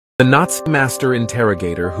The Nazi Master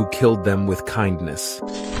Interrogator who killed them with kindness.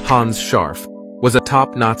 Hans Scharf was a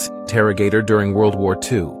top Nazi interrogator during World War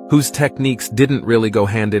II, whose techniques didn't really go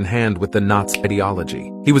hand in hand with the Nazi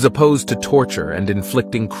ideology. He was opposed to torture and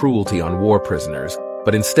inflicting cruelty on war prisoners,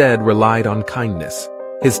 but instead relied on kindness.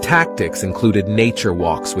 His tactics included nature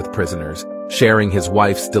walks with prisoners, sharing his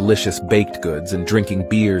wife's delicious baked goods and drinking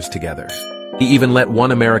beers together. He even let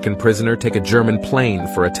one American prisoner take a German plane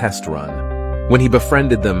for a test run. When he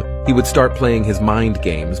befriended them, he would start playing his mind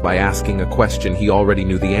games by asking a question he already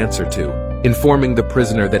knew the answer to, informing the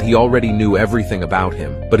prisoner that he already knew everything about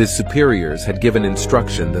him, but his superiors had given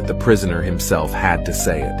instruction that the prisoner himself had to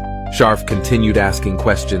say it. Scharf continued asking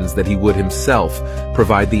questions that he would himself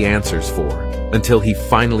provide the answers for, until he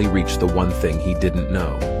finally reached the one thing he didn't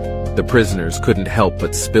know. The prisoners couldn't help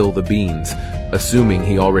but spill the beans, assuming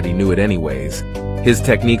he already knew it anyways. His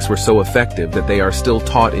techniques were so effective that they are still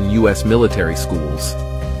taught in U.S. military schools.